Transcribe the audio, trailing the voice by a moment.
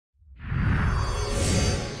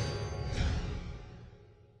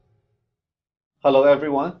Hello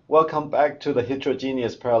everyone, welcome back to the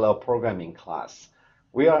Heterogeneous Parallel Programming class.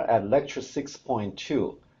 We are at lecture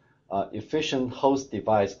 6.2, Efficient Host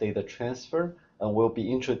Device Data Transfer, and we'll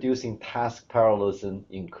be introducing task parallelism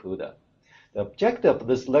in CUDA. The objective of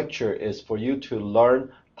this lecture is for you to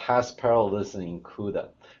learn task parallelism in CUDA.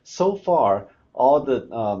 So far, all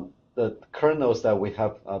the kernels that we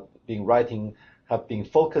have been writing have been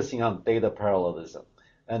focusing on data parallelism.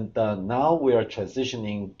 And now we are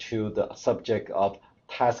transitioning to the subject of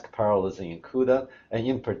task parallelism in CUDA. And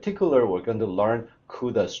in particular, we're going to learn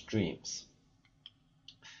CUDA streams.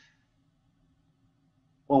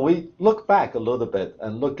 When we look back a little bit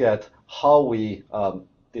and look at how we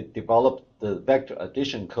developed the vector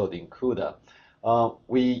addition code in CUDA,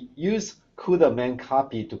 we use CUDA main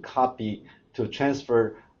copy to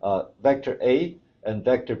transfer vector A and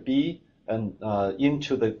vector B and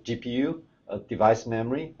into the GPU device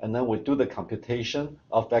memory, and then we do the computation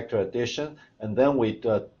of vector addition, and then we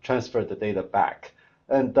transfer the data back.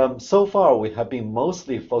 And so far, we have been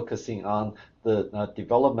mostly focusing on the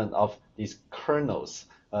development of these kernels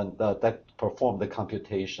that perform the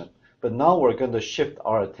computation. But now we're going to shift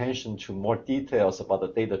our attention to more details about the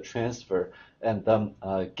data transfer and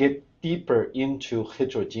get deeper into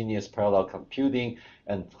heterogeneous parallel computing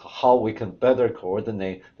and how we can better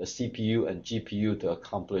coordinate the CPU and GPU to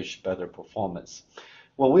accomplish better performance.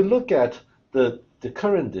 When we look at the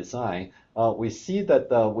current design, we see that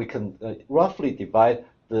we can roughly divide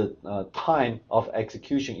the time of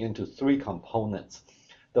execution into three components.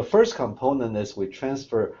 The first component is we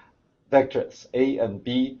transfer vectors A and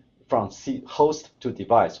B from host to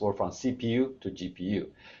device, or from CPU to GPU.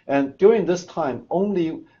 And during this time,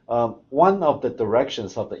 only one of the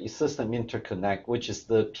directions of the system interconnect, which is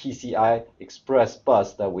the PCI Express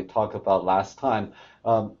bus that we talked about last time,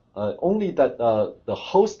 only that the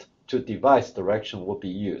host to device direction will be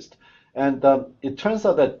used. And it turns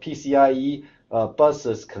out that PCIe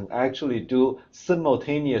buses can actually do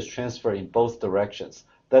simultaneous transfer in both directions.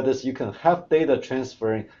 That is, you can have data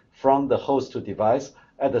transferring from the host to device.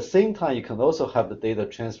 At the same time, you can also have the data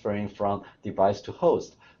transferring from device to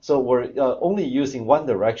host. So we're only using one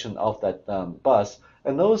direction of that bus.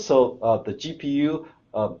 And also the GPU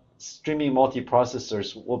streaming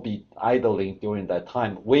multiprocessors will be idling during that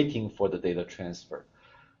time, waiting for the data transfer.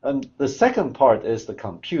 And the second part is the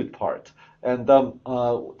compute part. And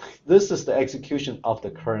this is the execution of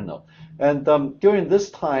the kernel. And during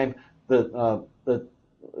this time, the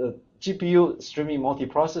GPU streaming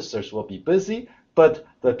multiprocessors will be busy, but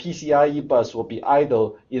the PCIe bus will be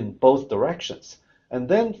idle in both directions. And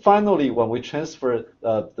then finally, when we transfer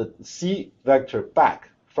the C vector back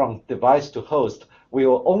from device to host, we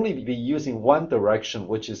will only be using one direction,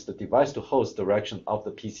 which is the device to host direction of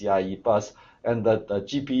the PCIe bus, and the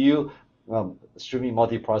GPU streaming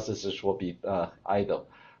multiprocessors will be idle.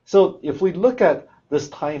 So if we look at this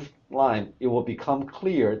timeline, it will become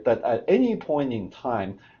clear that at any point in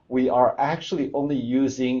time, we are actually only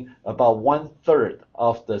using about 1/3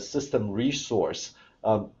 of the system resource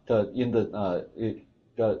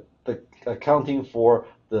accounting for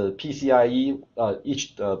the PCIe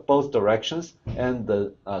both directions and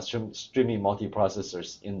the streaming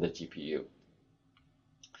multiprocessors in the GPU.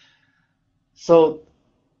 So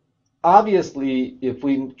obviously, if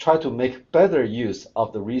we try to make better use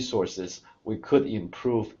of the resources, we could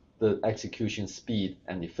improve the execution speed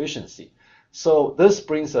and efficiency. So this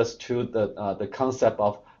brings us to the concept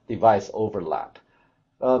of device overlap.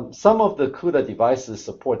 Some of the CUDA devices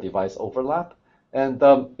support device overlap, and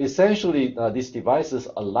essentially these devices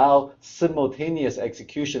allow simultaneous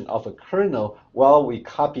execution of a kernel while we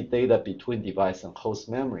copy data between device and host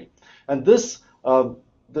memory. And this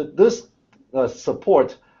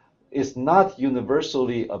support is not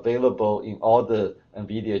universally available in all the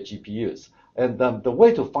NVIDIA GPUs. And the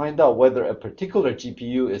way to find out whether a particular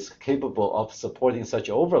GPU is capable of supporting such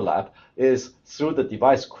overlap is through the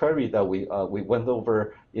device query that we went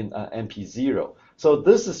over in MP0. So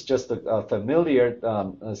this is just a familiar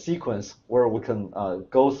sequence where we can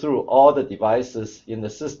go through all the devices in the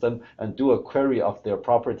system and do a query of their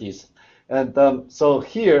properties. And so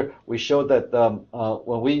here we show that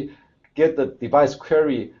when we get the device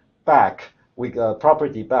query back,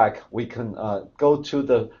 property back, we can go to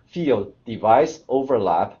the field device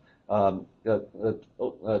overlap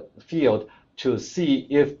field to see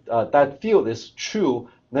if that field is true.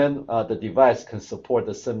 Then the device can support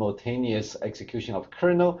the simultaneous execution of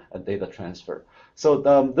kernel and data transfer. So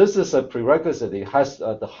this is a prerequisite. It has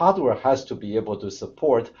the hardware has to be able to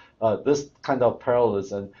support this kind of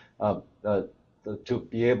parallelism to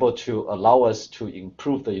be able to allow us to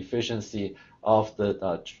improve the efficiency of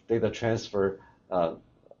the data transfer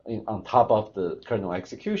on top of the kernel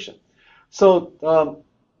execution. So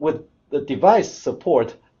with the device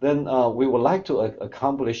support, then we would like to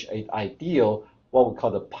accomplish an ideal, what we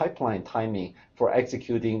call the pipeline timing for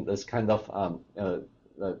executing this kind of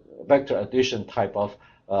vector addition type of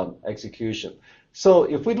execution. So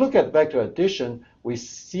if we look at vector addition, we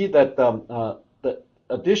see that the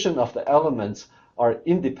addition of the elements are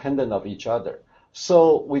independent of each other.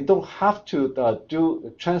 So we don't have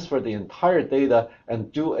to transfer the entire data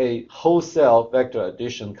and do a wholesale vector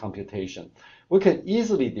addition computation. We can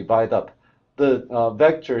easily divide up the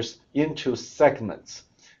vectors into segments.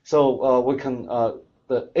 So we can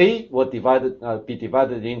the A will be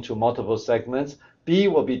divided into multiple segments. B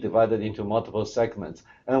will be divided into multiple segments.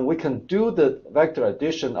 And we can do the vector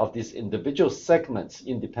addition of these individual segments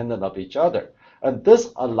independent of each other. And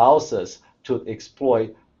this allows us to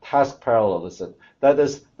exploit task parallelism. That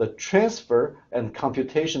is, the transfer and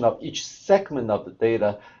computation of each segment of the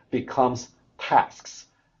data becomes tasks.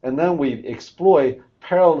 And then we exploit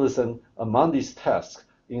parallelism among these tasks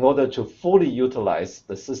in order to fully utilize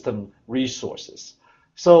the system resources.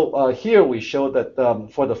 So here we show that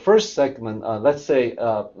for the first segment, let's say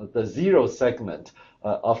the 0 segment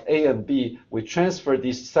of A and B, we transfer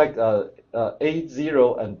these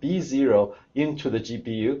A0 and B0 into the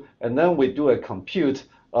GPU, and then we do a compute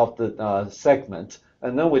of the segment,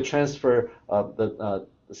 and then we transfer the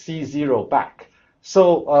C0 back.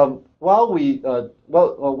 So while we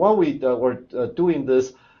were doing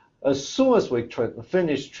this, as soon as we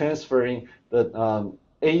finish transferring the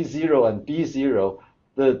A0 and B0,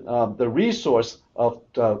 the resource of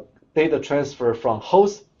data transfer from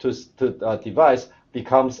host to device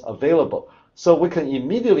becomes available. So we can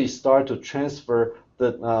immediately start to transfer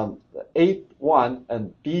the A1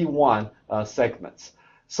 and B1 segments.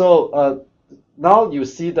 So now you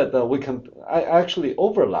see that we can actually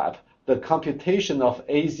overlap the computation of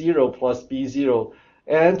A0 plus B0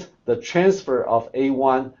 and the transfer of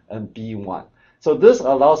A1 and B1. So this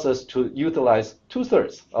allows us to utilize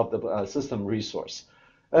 2/3 of the system resource.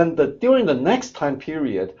 And during the next time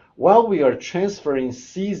period, while we are transferring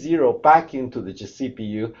C0 back into the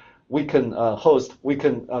CPU, we can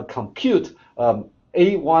compute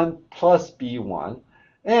A1 plus B1,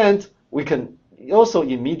 and we can also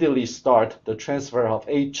immediately start the transfer of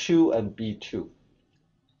A2 and B2.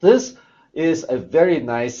 This is a very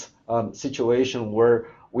nice situation where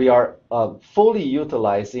we are fully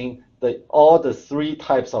utilizing all the 3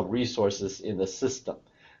 types of resources in the system.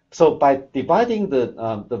 So by dividing the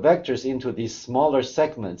vectors into these smaller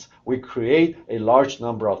segments, we create a large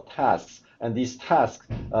number of tasks. And these tasks,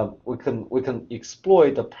 we can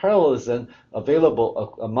exploit the parallelism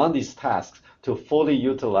available among these tasks to fully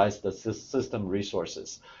utilize the system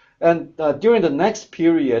resources. And during the next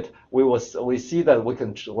period, we see that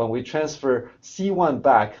when we transfer C1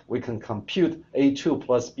 back, we can compute A2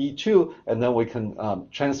 plus B2, and then we can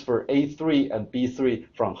transfer A3 and B3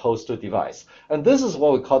 from host to device. And this is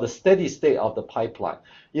what we call the steady state of the pipeline.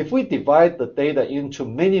 If we divide the data into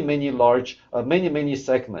many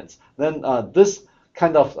segments, then this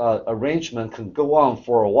kind of arrangement can go on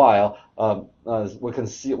for a while. We can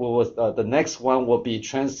see the next one will be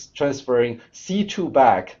transferring C2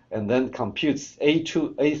 back, and then computes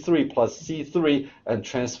A3 plus C3 and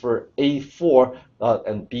transfer A4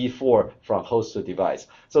 and B4 from host to device.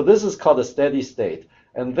 So this is called a steady state.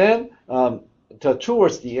 And then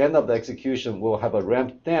towards the end of the execution, we'll have a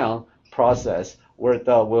ramp down process where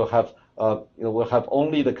we'll have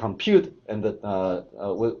only the compute, and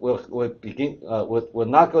we're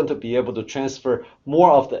not going to be able to transfer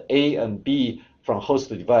more of the A and B from host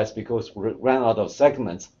to device because we ran out of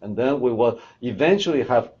segments. And then we will eventually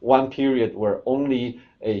have one period where only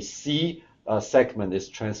a C segment is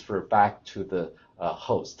transferred back to the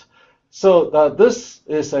host. So this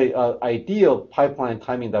is an ideal pipeline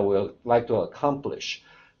timing that we would like to accomplish.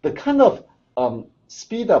 The kind of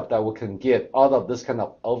speed up that we can get out of this kind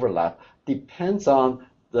of overlap depends on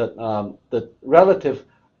the relative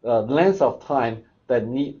length of time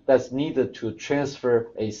that's needed to transfer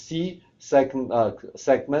a C segment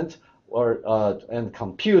and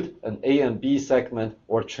compute an A and B segment,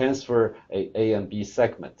 or transfer A and B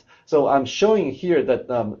segment. So I'm showing here that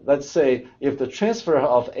let's say if the transfer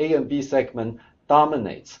of A and B segment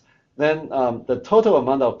dominates, then the total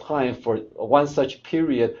amount of time for one such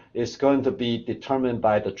period is going to be determined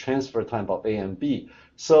by the transfer time of A and B.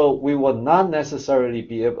 So we will not necessarily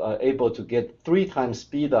be able to get 3 times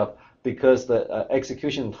speed up, because the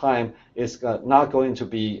execution time is not going to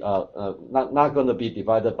be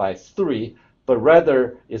divided by 3, but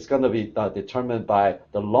rather it's going to be determined by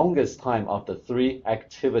the longest time of the 3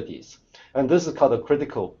 activities. And this is called a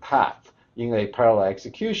critical path. in a parallel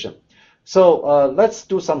execution. So let's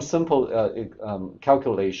do some simple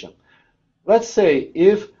calculation. Let's say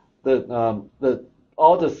if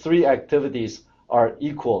all the three activities are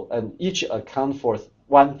equal and each account for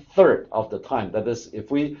 1/3 of the time. That is,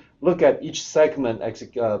 if we look at each segment,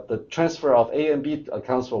 the transfer of A and B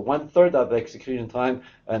accounts for 1/3 of the execution time,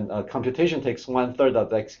 and computation takes 1/3 of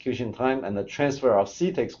the execution time, and the transfer of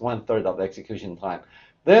C takes 1/3 of the execution time.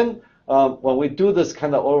 Then when we do this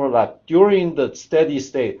kind of overlap during the steady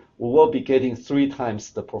state, we will be getting 3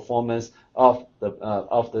 times the performance of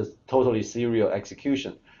the totally serial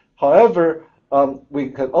execution. However, we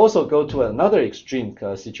can also go to another extreme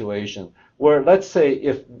situation where, let's say,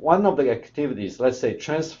 if one of the activities, let's say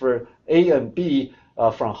transfer A and B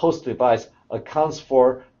from host device accounts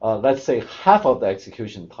for, let's say, half of the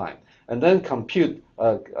execution time, and then compute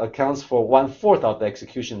accounts for 1/4 of the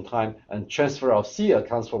execution time, and transfer of C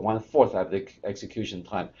accounts for 1/4 of the execution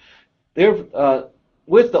time.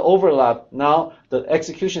 With the overlap, now the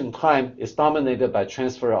execution time is dominated by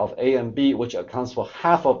transfer of A and B, which accounts for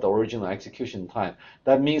half of the original execution time.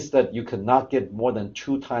 That means that you cannot get more than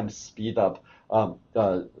 2 times speed up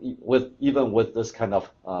even with this kind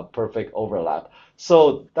of perfect overlap.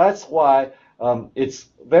 So that's why it's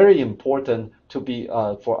very important to be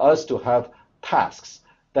for us to have tasks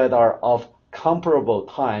that are of comparable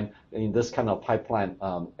time in this kind of pipeline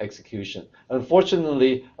execution.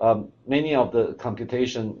 Unfortunately, many of the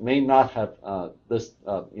computation may not have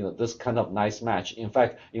this kind of nice match. In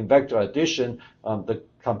fact, in vector addition, the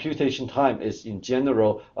computation time is in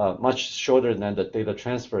general much shorter than the data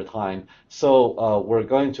transfer time. So we're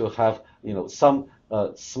going to have some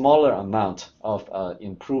smaller amount of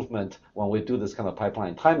improvement when we do this kind of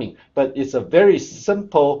pipeline timing. But it's a very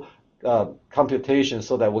simple computation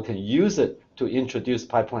so that we can use it to introduce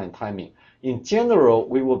pipeline timing. In general,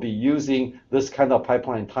 we will be using this kind of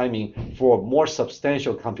pipeline timing for more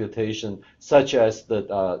substantial computation, such as the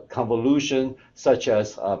convolution, such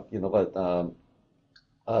as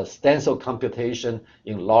stencil computation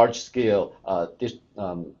in large-scale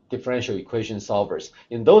differential equation solvers.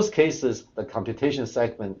 In those cases, the computation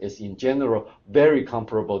segment is in general very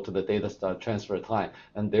comparable to the data transfer time,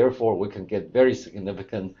 and therefore we can get very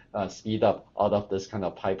significant speed up out of this kind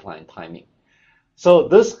of pipeline timing. So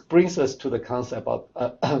this brings us to the concept of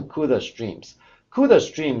CUDA streams. CUDA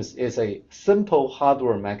streams is a simple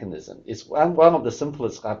hardware mechanism. It's one of the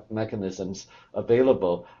simplest mechanisms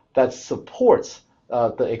available that supports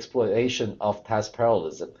the exploitation of task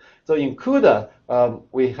parallelism. So in CUDA,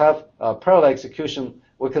 we have parallel execution.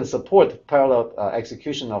 We can support parallel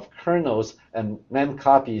execution of kernels and mem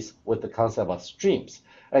copies with the concept of streams.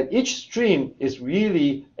 And each stream is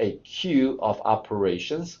really a queue of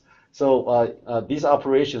operations. So these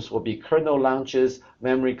operations will be kernel launches,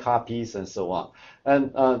 memory copies, and so on.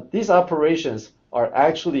 And these operations are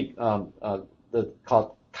actually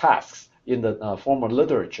called tasks in the formal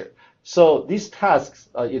literature. So these tasks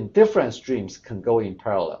in different streams can go in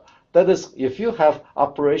parallel. That is, if you have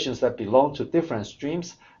operations that belong to different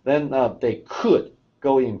streams, then they could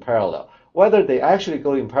go in parallel. Whether they actually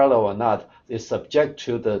go in parallel or not is subject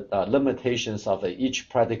to the limitations of each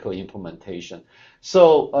practical implementation.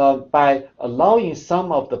 So by allowing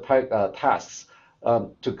some of the tasks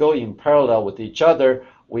to go in parallel with each other,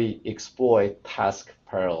 we exploit task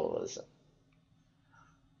parallelism.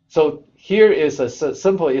 So here is a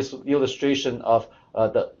simple illustration of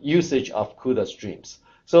the usage of CUDA streams.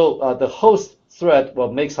 So the host thread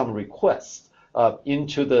will make some requests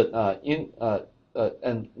into the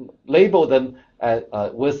and label them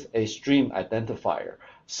with a stream identifier.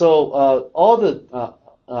 So all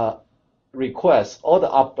the requests, all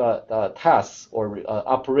the tasks or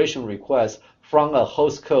operation requests from a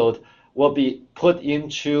host code will be put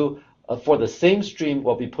into, for the same stream,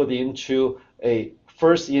 will be put into a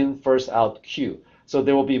first in, first out queue. So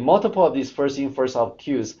there will be multiple of these first in, first out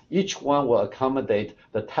queues. Each one will accommodate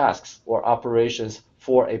the tasks or operations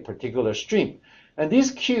for a particular stream. And these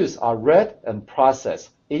queues are read and processed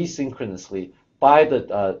asynchronously by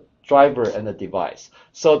the driver and the device.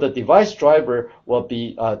 So the device driver will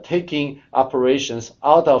be taking operations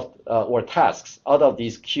out of, or tasks out of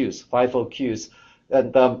these queues, FIFO queues,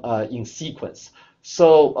 and in sequence.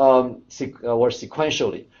 So, or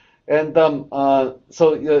sequentially. And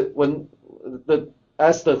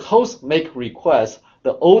as the host make requests,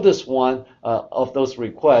 the oldest one of those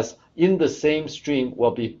requests in the same stream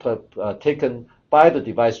will be taken by the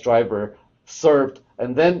device driver, served,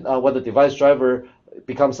 and then when the device driver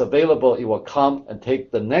becomes available, it will come and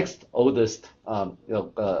take the next oldest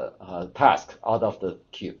task out of the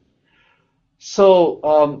queue.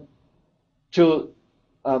 So to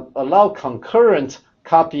allow concurrent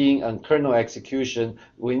copying and kernel execution,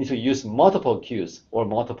 we need to use multiple queues or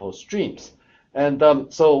multiple streams. And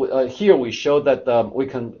here we show that we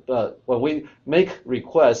can, when we make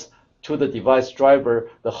requests to the device driver,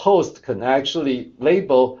 the host can actually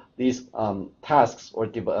label these tasks or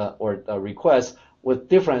requests with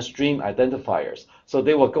different stream identifiers. So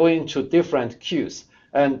they will go into different queues.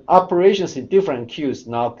 And operations in different queues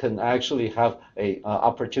now can actually have an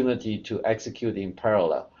opportunity to execute in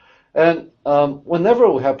parallel. And whenever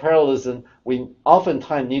we have parallelism, we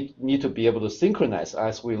oftentimes need to be able to synchronize.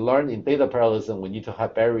 As we learned in data parallelism, we need to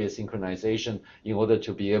have barrier synchronization in order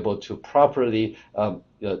to be able to properly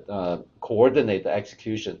coordinate the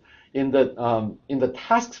execution. In the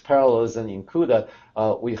tasks parallelism in CUDA,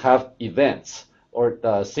 we have events or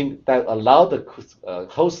that allow the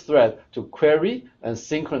host thread to query and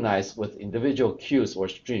synchronize with individual queues or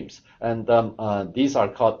streams. And these are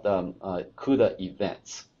called CUDA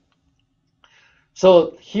events.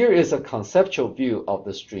 So here is a conceptual view of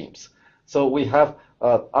the streams. So we have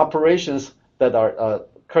operations that are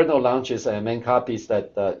kernel launches and main copies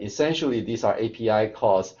that essentially these are API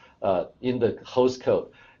calls in the host code.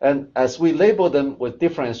 And as we label them with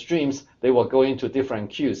different streams, they will go into different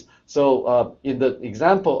queues. So in the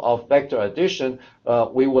example of vector addition,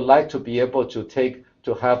 we would like to be able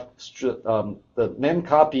to have the mem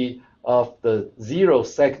copy of the 0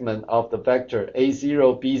 segment of the vector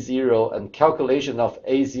A0, B0, and calculation of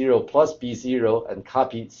A0 plus B0 and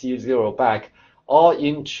copy C0 back all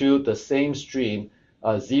into the same stream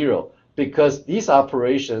 0. Because these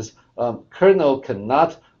operations, kernel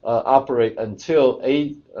cannot operate until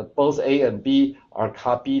both A and B are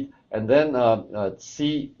copied, and then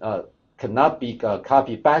C cannot be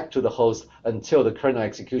copied back to the host until the kernel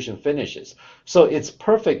execution finishes. So it's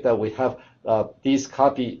perfect that we have all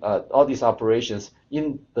these operations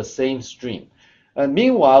in the same stream. And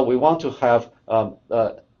meanwhile, we want to have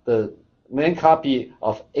the main copy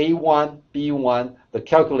of A1, B1, the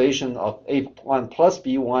calculation of A1 plus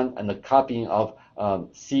B1, and the copying of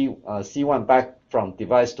C1 back from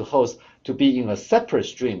device to host to be in a separate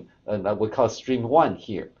stream, and that we call stream 1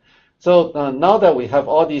 here. So now that we have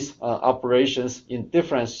all these operations in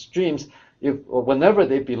different streams, whenever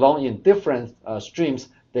they belong in different streams,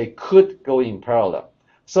 they could go in parallel.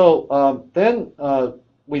 So then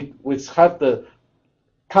we have the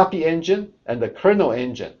copy engine and the kernel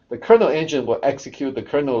engine. The kernel engine will execute the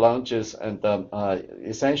kernel launches, and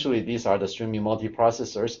essentially these are the streaming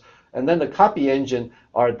multiprocessors. And then the copy engine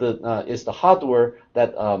is the hardware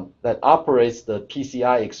that operates the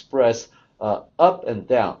PCI Express up and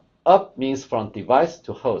down. Up means from device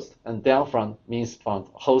to host, and down means from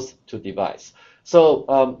host to device.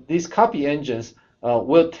 So these copy engines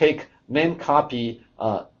will take mem copy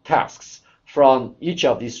tasks from each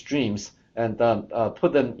of these streams and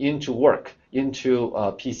put them into work, into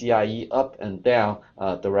PCIe up and down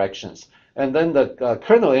directions. And then the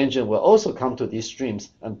kernel engine will also come to these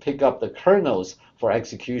streams and pick up the kernels for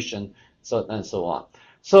execution, and so on.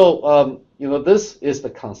 So this is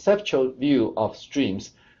the conceptual view of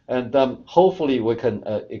streams, and hopefully we can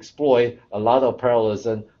exploit a lot of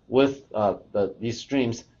parallelism with these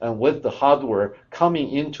streams and with the hardware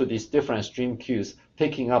coming into these different stream queues,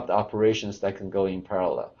 picking up the operations that can go in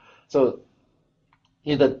parallel. So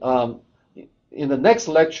in the next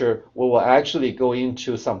lecture, we will actually go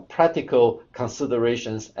into some practical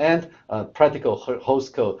considerations and practical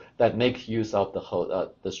host code that make use of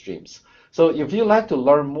the streams. So if you'd like to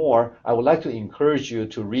learn more, I would like to encourage you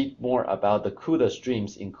to read more about the CUDA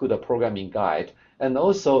streams in CUDA Programming Guide, and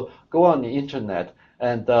also go on the internet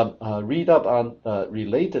and read up on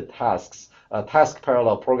related tasks, task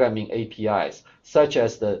parallel programming APIs, such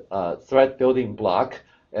as the thread building block,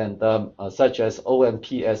 and such as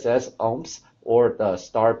OMPSS, OMPS, or the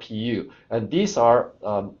star PU. And these are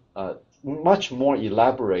much more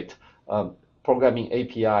elaborate programming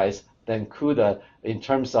APIs than CUDA in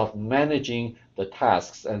terms of managing the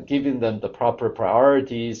tasks and giving them the proper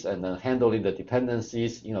priorities and handling the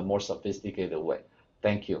dependencies in a more sophisticated way.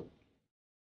 Thank you.